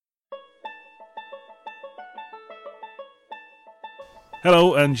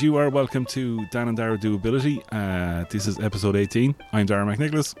Hello, and you are welcome to Dan and Dara Do Ability. This is episode 18. I'm Dara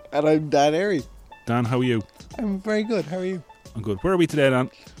McNicholas. And I'm Dan Airy. Dan, how are you? I'm very good. How are you? I'm good. Where are we today,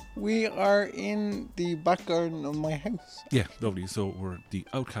 Dan? We are in the back garden of my house. Yeah, lovely. So we're the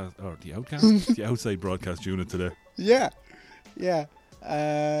outside broadcast unit today. Yeah.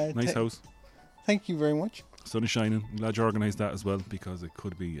 Nice house. Thank you very much. Sun is shining. I'm glad you organised that as well, because it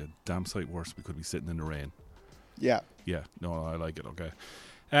could be a damn sight worse. We could be sitting in the rain. Yeah. Yeah, no, I like it. Okay.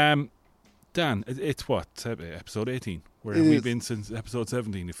 Dan, it's what? Episode 18. Where have we been since episode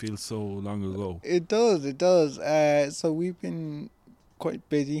 17? It feels so long ago. It does. So we've been quite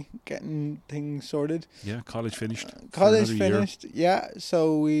busy getting things sorted. Yeah, college finished. Yeah.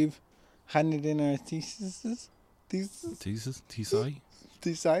 So we've handed in our theses. Thesis?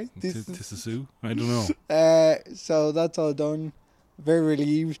 I don't know. So that's all done. Very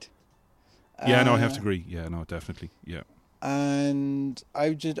relieved. Yeah, no, I have to agree. Yeah, no, definitely. Yeah. And I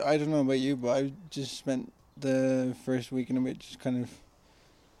don't know about you, but I've just spent the first week and a bit just kind of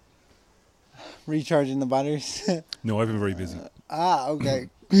recharging the batteries. No, I've been very busy. Okay.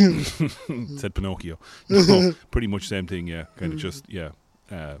 Said Pinocchio. No, pretty much same thing, yeah. Kind of just,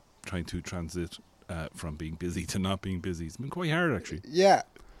 trying to transit from being busy to not being busy. It's been quite hard, actually. Yeah,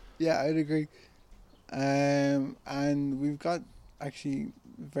 I'd agree. And we've got actually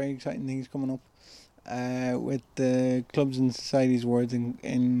very exciting things coming up with the clubs and societies awards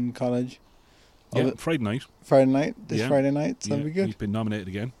in college. Yeah, Friday night. Friday night, so that'll be good. We've been nominated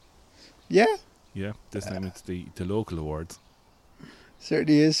again. Yeah. Yeah, this time it's the local awards.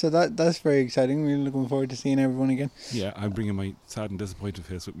 Certainly is, so that's very exciting. We're looking forward to seeing everyone again. Yeah, I'm bringing my sad and disappointed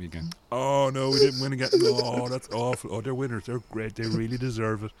face with me again. Oh no, we didn't win again. Oh, that's awful. Oh, they're winners. They're great. They really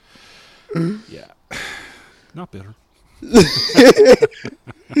deserve it. Yeah. Not bitter.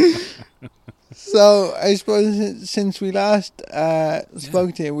 So I suppose since we last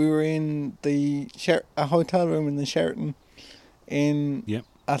spoke to you, we were in a hotel room in the Sheraton in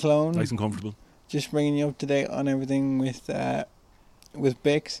Athlone. Nice and comfortable. Just bringing you up to date on everything with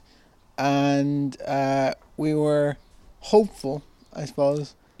Bix, and we were hopeful, I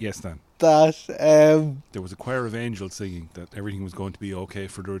suppose. Yes, Dan. That there was a choir of angels singing that everything was going to be okay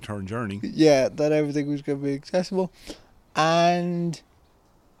for the return journey. Yeah, that everything was going to be accessible. And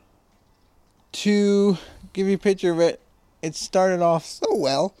to give you a picture of it, it started off so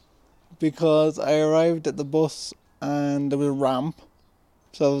well because I arrived at the bus and there was a ramp.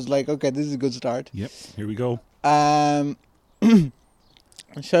 So I was like, okay, this is a good start. Yep, here we go. So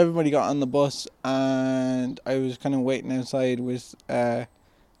everybody got on the bus and I was kind of waiting outside with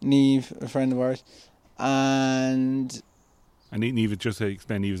Neve, a friend of ours, and Neve, just to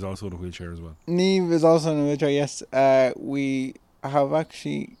explain, Neve is also in a wheelchair as well. Neve is also in a wheelchair, yes. We have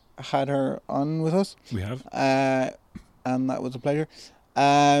actually had her on with us. We have. And that was a pleasure.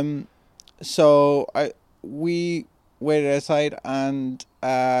 So we waited outside and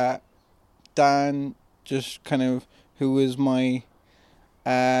Dan, just kind of, who was my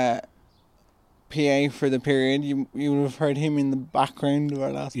PA for the period, you would have heard him in the background of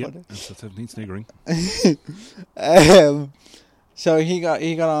our last podcast. That's 17 sniggering. So he got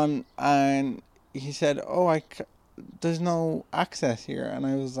on and he said, there's no access here, and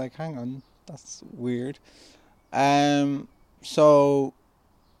I was like, hang on, that's weird. So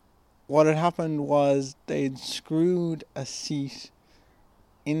what had happened was they'd screwed a seat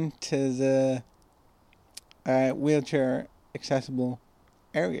into the wheelchair accessible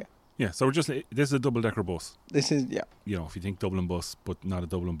area. Yeah, so this is a double-decker bus. This is, yeah. You know, if you think Dublin bus, but not a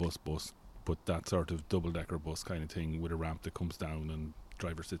Dublin bus, but that sort of double-decker bus kind of thing with a ramp that comes down and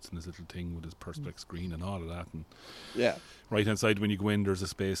driver sits in this little thing with his perspex screen and all of that. And yeah. Right-hand side, when you go in, there's a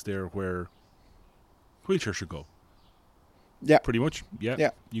space there where wheelchair should go. Yeah. Pretty much, yeah.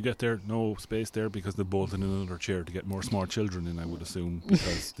 Yeah. You get there, no space there because they've bolted in another chair to get more small children in, I would assume,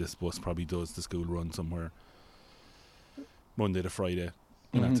 because this bus probably does the school run somewhere Monday to Friday.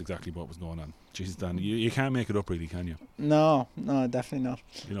 And that's exactly what was going on. Jesus, Dan, you can't make it up, really, can you? No, definitely not.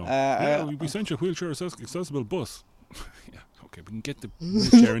 You know, we sent you a wheelchair accessible bus. Yeah, okay, we can get the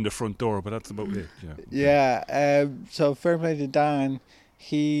wheelchair in the front door, but that's about it. Yeah. Okay. Yeah. So fair play to Dan.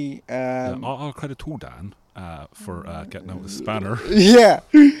 He all credit to Dan for getting out a spanner. Yeah,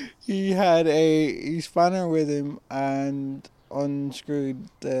 he had a spanner with him and unscrewed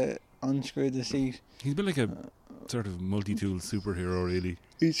the seat. He's been like a sort of multi-tool superhero, really.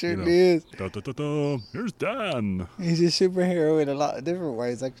 He certainly is. Here's Dan. He's a superhero in a lot of different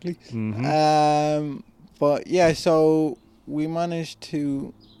ways, actually. Mm-hmm. But yeah, so we managed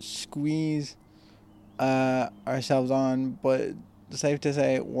to squeeze ourselves on, but safe to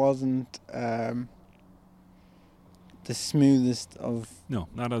say it wasn't the smoothest of No,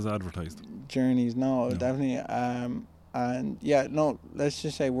 not as advertised. journeys. No, definitely. And yeah, no. Let's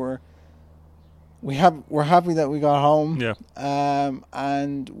just say we're happy that we got home. Yeah.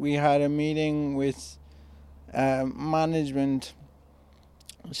 And we had a meeting with management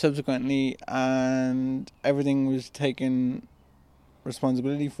subsequently, and everything was taken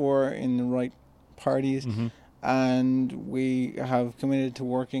responsibility for in the right parties. Mm-hmm. And we have committed to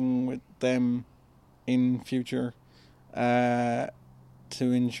working with them in future to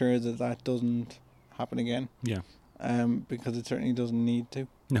ensure that doesn't happen again. Yeah. Because it certainly doesn't need to.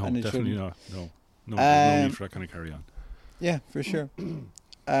 No, and it definitely shouldn't. not. No, there's no need for that kind of carry on. Yeah, for sure.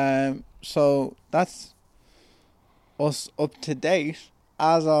 So that's us up to date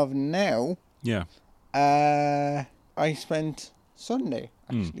as of now. Yeah. I spent Sunday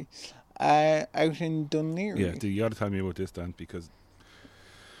actually out in Dunleary. Yeah, you got to tell me about this, Dan, because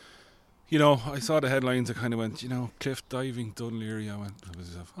you know I saw the headlines. I kind of went, cliff diving Dunleary. I went, hold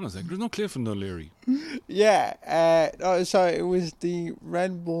on a second, there's no cliff in Dunleary. Yeah. So it was the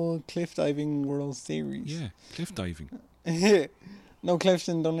Red Bull Cliff Diving World Series. Yeah, cliff diving. No cliffs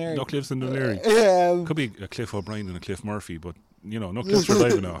in Dunleary. No cliffs in Dunleary. Could be a Cliff O'Brien and a Cliff Murphy, but no cliffs for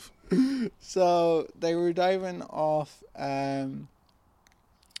diving off. So they were diving off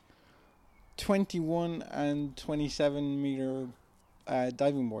 21 and 27 meter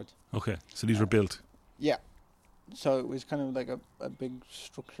diving boards. Okay, so these were built. Yeah. So it was kind of like a big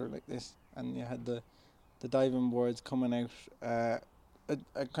structure like this, and you had the diving boards coming out, a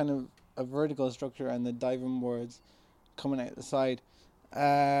kind of a vertical structure, and the diving boards coming out the side.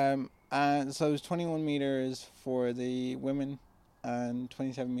 And so it was 21 meters for the women and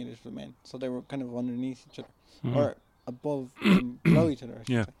 27 meters for the men. So they were kind of underneath each other, or above and below each other, I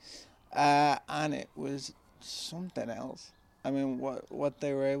should say. And it was something else. I mean, what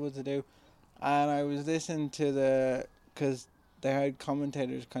they were able to do. And I was listening to because they had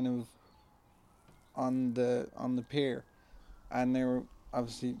commentators kind of on the pier, and they were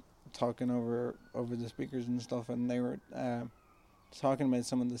obviously talking over the speakers and stuff, and they were talking about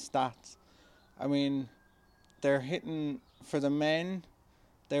some of the stats. I mean, they're hitting, for the men,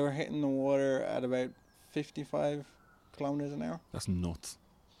 they were hitting the water at about 55 kilometers an hour. That's nuts.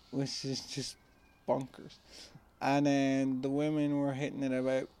 Which is just bonkers. And then the women were hitting it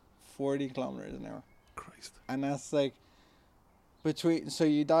about 40 kilometers an hour. Christ. And that's like so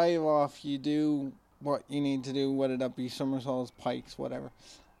you dive off, you do what you need to do, whether that be somersaults, pikes, whatever.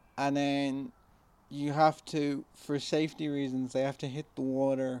 And then you have to, for safety reasons, they have to hit the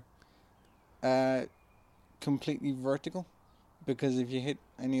water completely vertical, because if you hit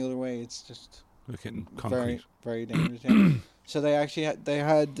any other way, it's just like hitting concrete. Very, very dangerous. Yeah. So they actually had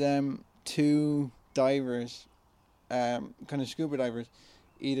two divers, kind of scuba divers,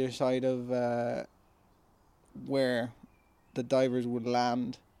 either side of where the divers would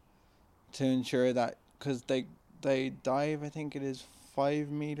land, to ensure that, because they dive, I think it is 5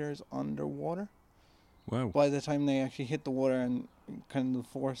 meters underwater. Wow. By the time they actually hit the water, and kind of the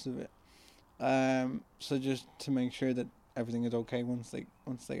force of it. So just to make sure that everything is okay once they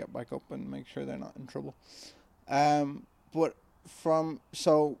get back up, and make sure they're not in trouble. But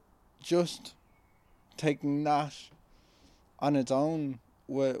just taking that on its own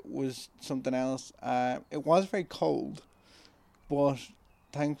was something else. It was very cold, but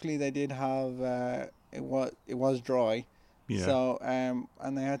thankfully they did have it was dry. Yeah. So and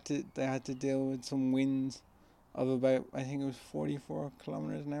they had to deal with some winds of about, I think it was 44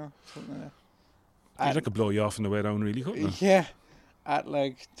 kilometers an hour, something like that. That could blow you off on the way down, really, couldn't it? Yeah, at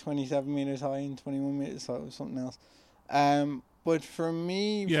like 27 meters high and 21 meters, so it was something else. But for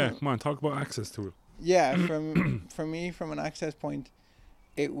me, come on, talk about access to it. Yeah, for me, from an access point,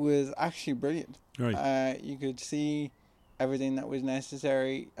 it was actually brilliant. Right. You could see everything that was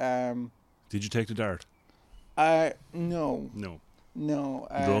necessary. Did you take the dart? No. You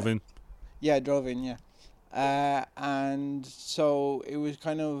drove in? Yeah, I drove in, yeah. And so it was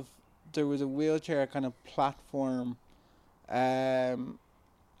kind of, there was a wheelchair kind of platform on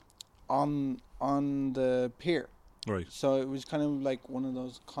the pier. Right. So it was kind of like one of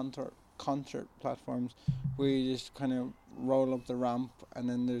those concert platforms where you just kind of roll up the ramp, and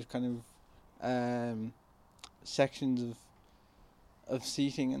then there's kind of sections of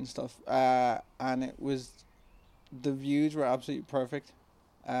seating and stuff. And the views were absolutely perfect.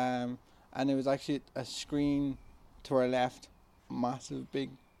 And it was actually a screen to our left, massive big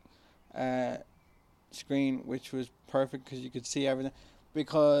screen, which was perfect because you could see everything.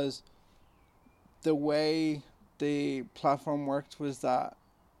 Because the way the platform worked was that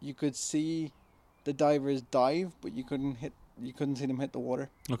you could see the divers dive, but you couldn't see them hit the water.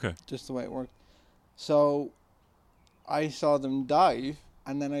 Okay. Just the way it worked. So I saw them dive,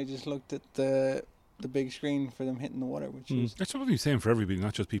 and then I just looked at the big screen for them hitting the water, which was That's probably the same for everybody,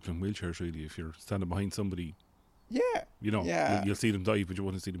 not just people in wheelchairs. Really, if you're standing behind somebody, yeah, you'll see them dive, but you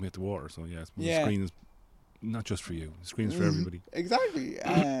wouldn't see them hit the water. So yes, the Yeah. screen is not just for you; the screen's for everybody. Exactly,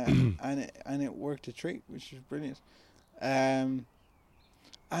 and it worked a treat, which was brilliant. And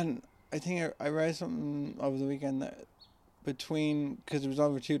I think I read something over the weekend that because it was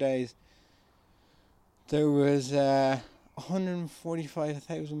over 2 days, there was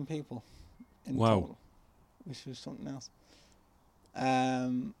 145,000 people in Wow. total, which was something else.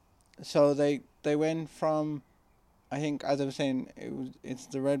 So they went from, I think, as I was saying, it's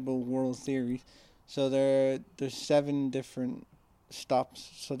the Red Bull World Series. So there's 7 different stops.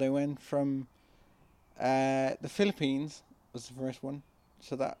 So they went from the Philippines was the first one.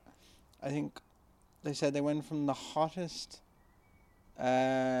 So that, I think they said they went from the hottest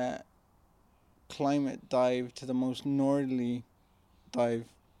climate dive to the most northerly dive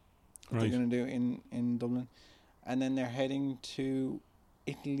that they're Right. going to do in Dublin. And then they're heading to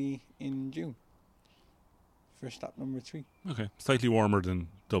Italy in June for stop number 3. Okay, slightly warmer than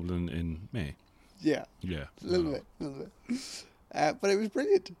Dublin in May. Yeah, Yeah, a little bit. But it was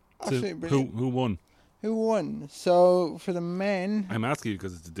brilliant. Absolutely brilliant. Who won? Who won? So for the men, I'm asking you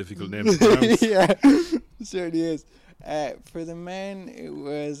because it's a difficult name to pronounce. yeah, it certainly is. For the men, it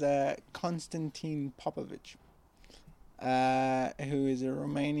was Konstantin Popovic, who is a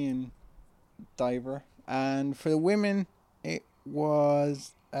Romanian diver, and for the women, it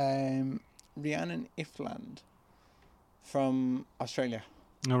was Rhiannon Ifland from Australia.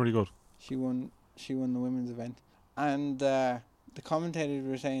 Oh, very good. She won the women's event, and the commentators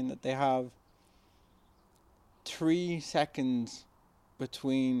were saying that they have 3 seconds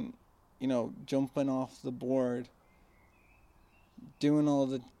between, jumping off the board, doing all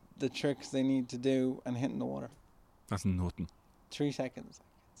the tricks they need to do, and hitting the water. That's nothing. 3 seconds.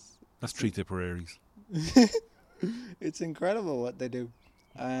 That's 3 Tipperaries. It's incredible what they do,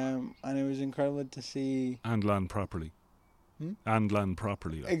 and it was incredible to see. And land properly. And land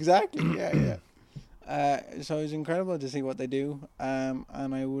properly. Like. Exactly. Yeah. So it was incredible to see what they do,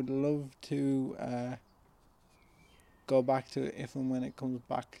 and I would love to go back to it if and when it comes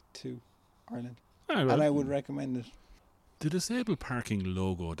back to Ireland, and I would recommend it. The disabled parking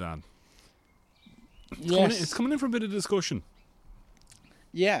logo, Dan. Yes, It's coming in for a bit of discussion.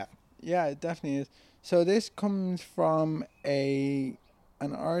 yeah, it definitely is. So this comes from an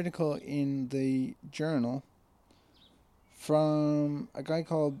article in the Journal from a guy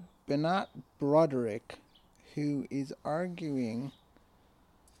called Benat Broderick, who is arguing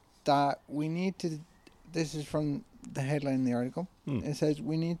that we need to. This is from the headline in the article. It says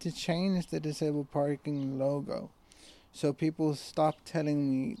we need to change the disabled parking logo so people stop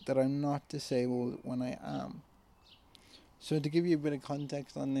telling me that I'm not disabled when I am. So to give you a bit of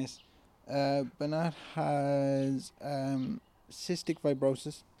context on this, Benat has cystic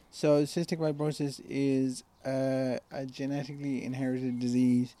fibrosis. So cystic fibrosis is a genetically inherited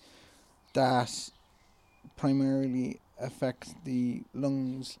disease that primarily affects the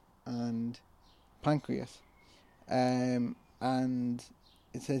lungs and pancreas. And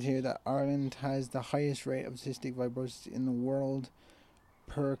it says here that Ireland has the highest rate of cystic fibrosis in the world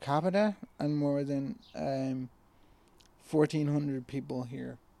per capita, and more than 1,400 people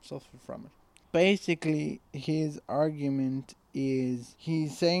here suffer from it. Basically, his argument is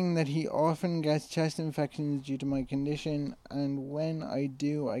he's saying that he often gets chest infections due to my condition, and when I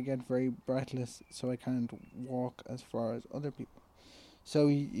do, I get very breathless, so I can't walk as far as other people. So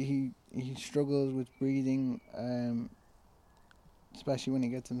he struggles with breathing, especially when he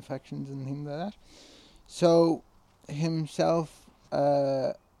gets infections and things like that. So himself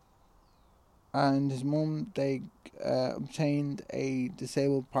and his mum, they obtained a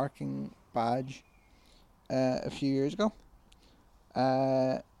disabled parking badge a few years ago.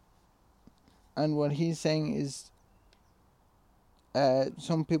 And what he's saying is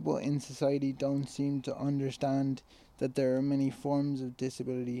some people in society don't seem to understand that there are many forms of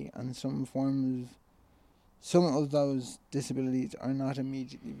disability, and some of those disabilities are not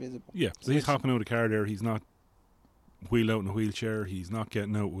immediately visible. Yeah, so he's hopping out of a car there. He's not wheeled out in a wheelchair. He's not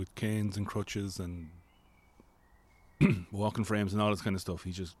getting out with canes and crutches and walking frames and all this kind of stuff.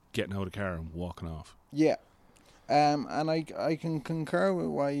 He's just getting out of the car and walking off. Yeah. And I can concur with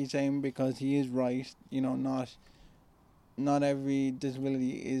what he's saying, because he is right. Not every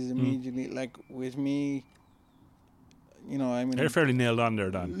disability is immediately, like with me, I mean... They're fairly nailed on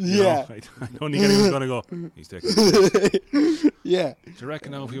there, Dan. Yeah. I don't think anyone's going to go, he's taking it. Yeah. Do you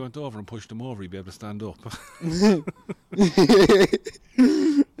reckon now if you went over and pushed him over, he'd be able to stand up?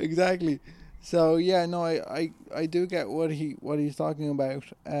 Exactly. So yeah, no, I do get what he's talking about.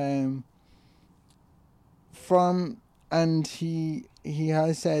 From and he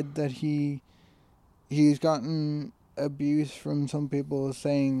has said that he's gotten abuse from some people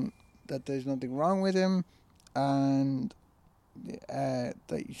saying that there's nothing wrong with him, and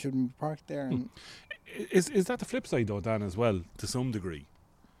that you shouldn't be parked there. And Is that the flip side though, Dan, as well, to some degree?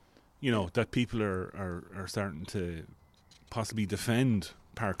 You know, that people are starting to possibly defend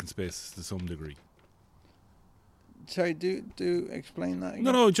parking spaces to some degree. sorry, do explain that again.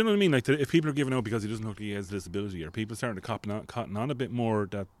 No, do you know what I mean? Like, if people are giving out because he doesn't look like he has a disability, or people starting to cotton on a bit more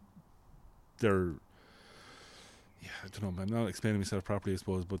that they're, yeah, I don't know, I'm not explaining myself properly, I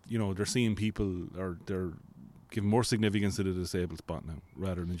suppose, but, you know, they're seeing people, or they're giving more significance to the disabled spot now,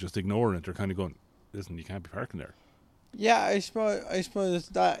 rather than just ignoring it. They're kind of going, listen, you can't be parking there. Yeah, I suppose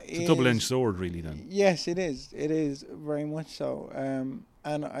that It's a double-edged sword, really, then. Yes, it is. It is very much so.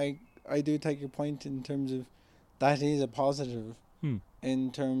 And I do take your point in terms of that is a positive.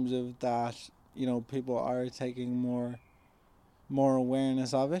 In terms of that, you know, people are taking more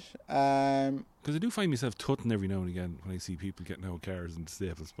awareness of it. Because I do find myself tutting every now and again when I see people getting out of cars in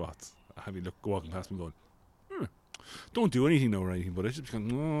disabled spots. I have you walking past me going, don't do anything now or anything, but I just going,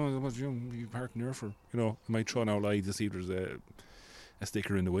 no, what you parking there for? You know, I might throw an outside to see if there's a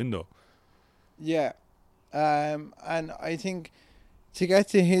sticker in the window. Yeah. And I think to get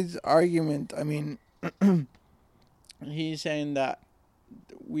to his argument, I mean, he's saying that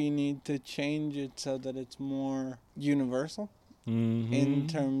we need to change it so that it's more universal in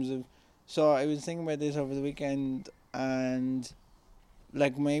terms of. So I was thinking about this over the weekend, and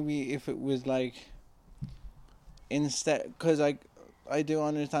like maybe if it was like instead, because I do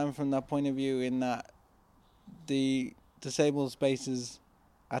understand from that point of view in that the disabled spaces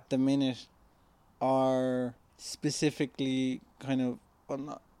at the minute are specifically kind of, well,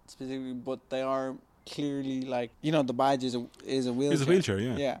 not specifically, but they are clearly like, you know, the badge is a wheelchair. It's a wheelchair,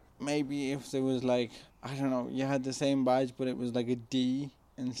 yeah. Yeah. Maybe if there was like, I don't know, you had the same badge but it was like a D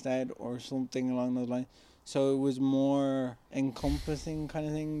instead or something along those lines. So it was more encompassing kind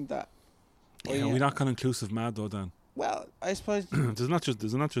of thing that. Yeah, we're not kind of inclusive mad though, Dan. Well, I suppose does not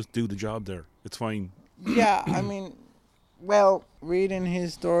just do the job there. It's fine. Yeah, I mean, well, reading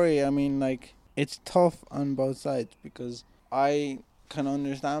his story, I mean, like, it's tough on both sides because I can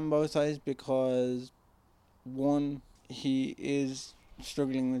understand both sides because, one, he is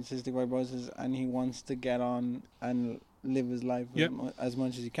struggling with cystic fibrosis and he wants to get on and live his life as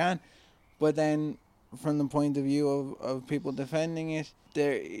much as he can. But then, from the point of view of people defending it,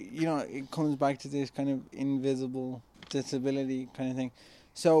 there, you know, it comes back to this kind of invisible disability kind of thing.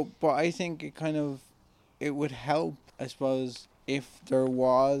 So, but I think it would help, I suppose, if there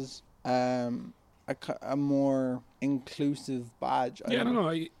was a more inclusive badge. I don't know.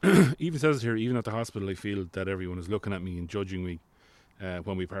 I even says it here, even at the hospital, I feel that everyone is looking at me and judging me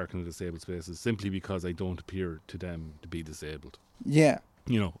when we park in the disabled spaces, simply because I don't appear to them to be disabled. Yeah.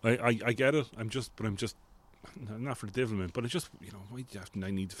 You know, I get it. I'm just not for the devilment, but it's just, you know,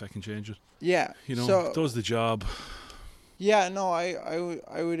 I need to fucking change it. Yeah. You know, it does the job. Yeah, no,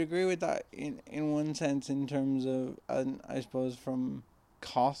 I would agree with that in one sense in terms of, and I suppose from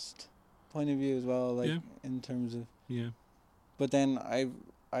cost point of view as well, like in terms of. Yeah. But then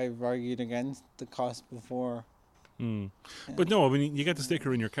I've argued against the cost before. But no, I mean, you get the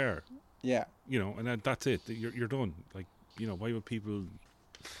sticker in your car. Yeah. You know, and that's it. You're done. Like, you know, why would people?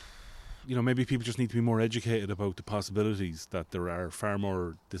 You know, maybe people just need to be more educated about the possibilities that there are far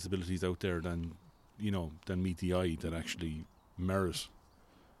more disabilities out there than meet the eye that actually merit.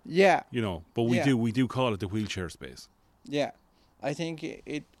 Yeah. You know, but we do call it the wheelchair space. Yeah. I think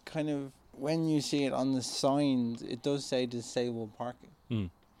it kind of, when you see it on the signs, it does say disabled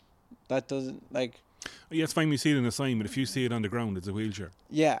parking. That doesn't, like. Yeah, it's fine we see it in a sign, but if you see it on the ground, it's a wheelchair.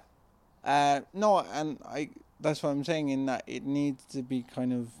 Yeah. No, and that's what I'm saying, in that it needs to be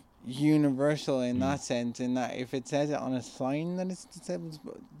kind of universal in that sense, in that if it says it on a sign that it's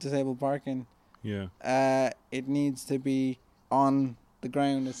disabled parking, it needs to be on the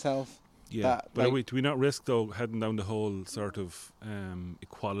ground itself. Yeah, but do we not risk though heading down the whole sort of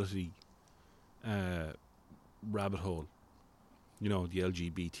equality rabbit hole? You know, the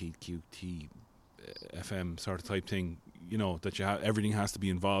LGBTQT FM sort of type thing. You know, that everything has to be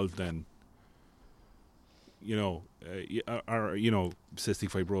involved then. You know, cystic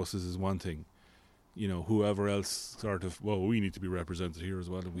fibrosis is one thing. You know, whoever else sort of, well, we need to be represented here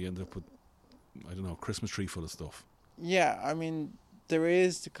as well, and we end up with, I don't know, a Christmas tree full of stuff. Yeah, I mean, there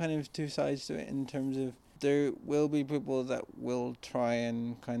is the kind of two sides to it in terms of there will be people that will try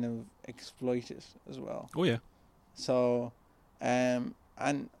and kind of exploit it as well. Oh, yeah. So, and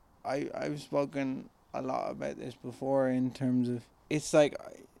I've spoken a lot about this before in terms of it's like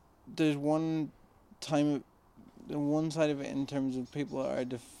there's one time the one side of it in terms of people are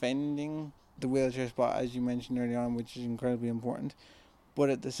defending the wheelchair spot, as you mentioned earlier on, which is incredibly important, but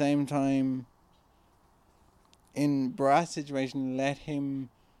at the same time, in Barath's situation, let him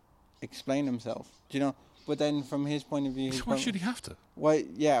explain himself. Do you know? But then, from his point of view, Why should he have to? Why?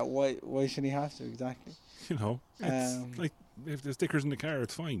 Yeah. Why should he have to? Exactly. You know, it's like if there's stickers in the car,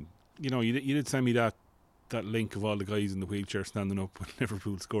 it's fine. You know, you did send me that link of all the guys in the wheelchair standing up when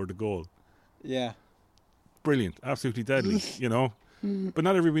Liverpool scored the goal. Yeah. Brilliant, absolutely deadly. You know, but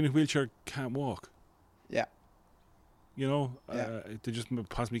not everybody in a wheelchair can't walk. Yeah. You know, they just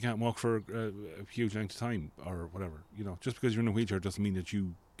possibly can't walk for a huge length of time or whatever. You know, just because you're in a wheelchair doesn't mean that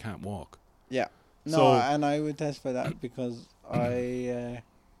you can't walk. Yeah. No, So, and I would testify that because I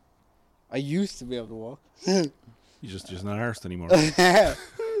used to be able to walk. you're just not arsed anymore.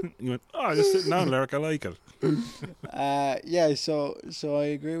 You went, oh, just sitting down, Larry, I like it. Yeah, so I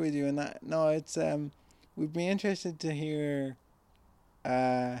agree with you in that. No, it's we'd be interested to hear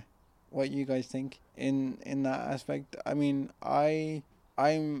what you guys think in that aspect. I mean,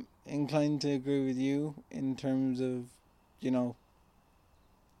 I'm inclined to agree with you in terms of, you know,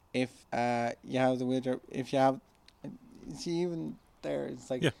 if you have the wheelchair, if you have, see, even there, it's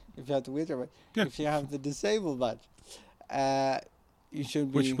like, if you have the wheelchair badge, if you have the disabled badge, you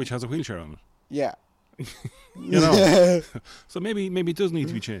should be... Which has a wheelchair on it. Yeah. You know. So maybe it does need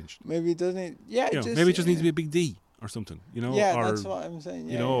to be changed. Maybe it does need... Yeah, you know, maybe it just needs to be a big D or something, you know? Yeah, or, that's what I'm saying,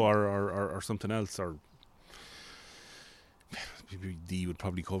 yeah. You know, or something else, or... Maybe D would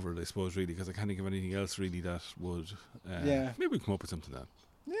probably cover it, I suppose, really, because I can't think of anything else, really, that would... Maybe we come up with something that...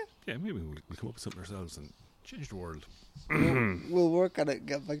 Yeah, maybe we'll come up with something ourselves and change the world. We'll work on it and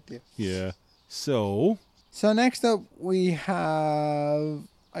get back to you. Yeah. So next up we have...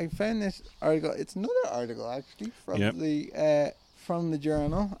 I found this article. It's another article, actually, from the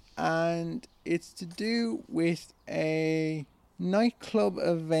journal. And it's to do with a nightclub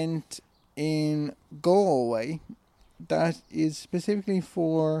event in Galway that is specifically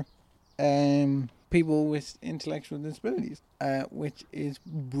for people with intellectual disabilities, which is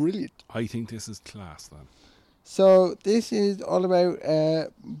brilliant. I think this is class, then. So this is all about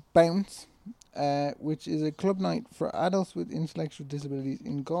Bounce, which is a club night for adults with intellectual disabilities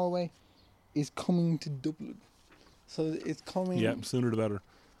in Galway, is coming to Dublin. So it's coming... Yeah, sooner the better.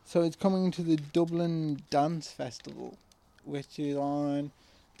 So it's coming to the Dublin Dance Festival, which is on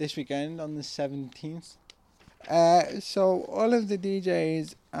this weekend, on the 17th. So all of the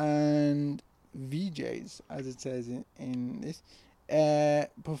DJs and VJs, as it says in this,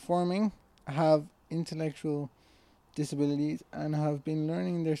 performing have intellectual disabilities and have been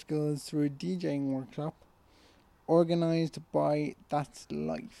learning their skills through a DJing workshop organised by That's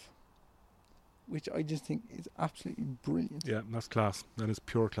Life, which I just think is absolutely brilliant. Yeah, that's class. That is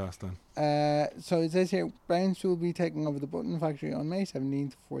pure class, then. So it says here, Bounce will be taking over the Button Factory on May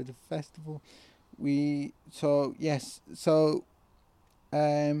 17th for the festival.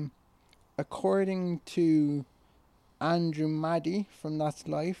 According to Andrew Maddy from That's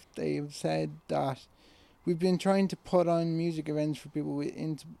Life, they've said that we've been trying to put on music events for people with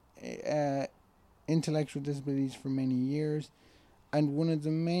intellectual disabilities for many years, and one of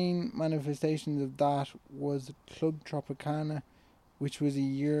the main manifestations of that was Club Tropicana, which was a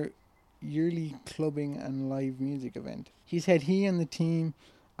yearly clubbing and live music event. He said he and the team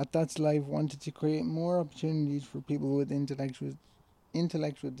at That's Life wanted to create more opportunities for people with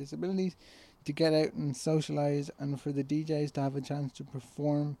intellectual disabilities to get out and socialise, and for the DJs to have a chance to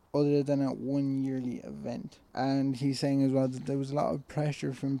perform other than at one yearly event. And he's saying as well that there was a lot of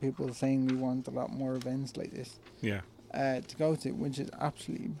pressure from people saying we want a lot more events like this to go to, which is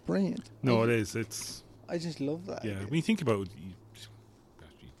absolutely brilliant. No, it is. I just love that. Yeah, when you think about it,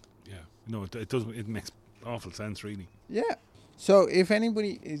 it does. It makes awful sense, really. Yeah. So if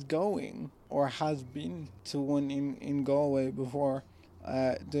anybody is going or has been to one in Galway before,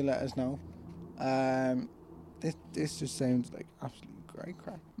 do let us know. This just sounds like absolutely great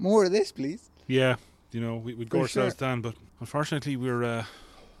crack. More of this, please. Yeah, we'd go ourselves down, but unfortunately we're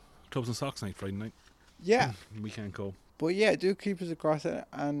clubs and socks night Friday night. Yeah. We can't go. But yeah, do keep us across it,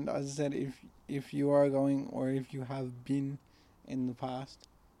 and as I said, if you are going or if you have been in the past,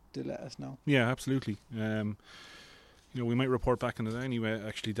 do let us know. Yeah, absolutely. We might report back on it anyway,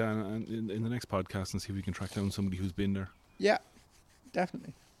 actually, Dan, in the next podcast, and see if we can track down somebody who's been there. Yeah,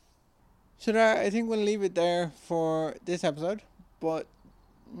 definitely. So I think we'll leave it there for this episode. But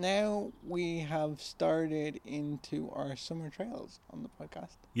now we have started into our summer trails on the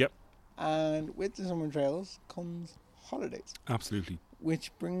podcast. Yep. And with the summer trails comes holidays. Absolutely.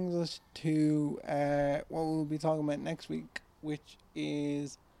 which brings us to what we'll be talking about next week, which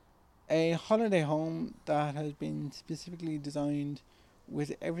is a holiday home that has been specifically designed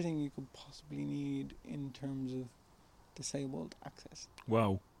with everything you could possibly need in terms of disabled access.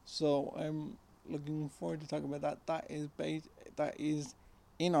 Wow. So I'm looking forward to talking about that. That is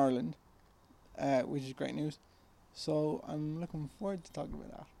in Ireland, which is great news. So I'm looking forward to talking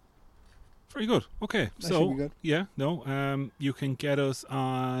about that. Very good. Okay. That should be good. Yeah, no. You can get us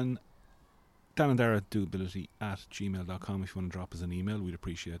on Dan and Dara Doability at gmail.com if you want to drop us an email. We'd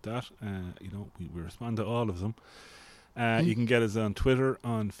appreciate that. We respond to all of them. You can get us on Twitter,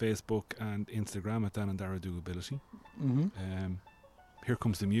 on Facebook, and Instagram at Dan and Dara Doability. Mm-hmm. Here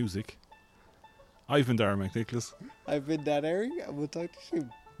comes the music. I've been Dara McNicholas. I've been Dan Airing, and we'll talk to you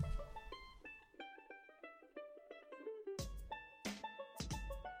soon.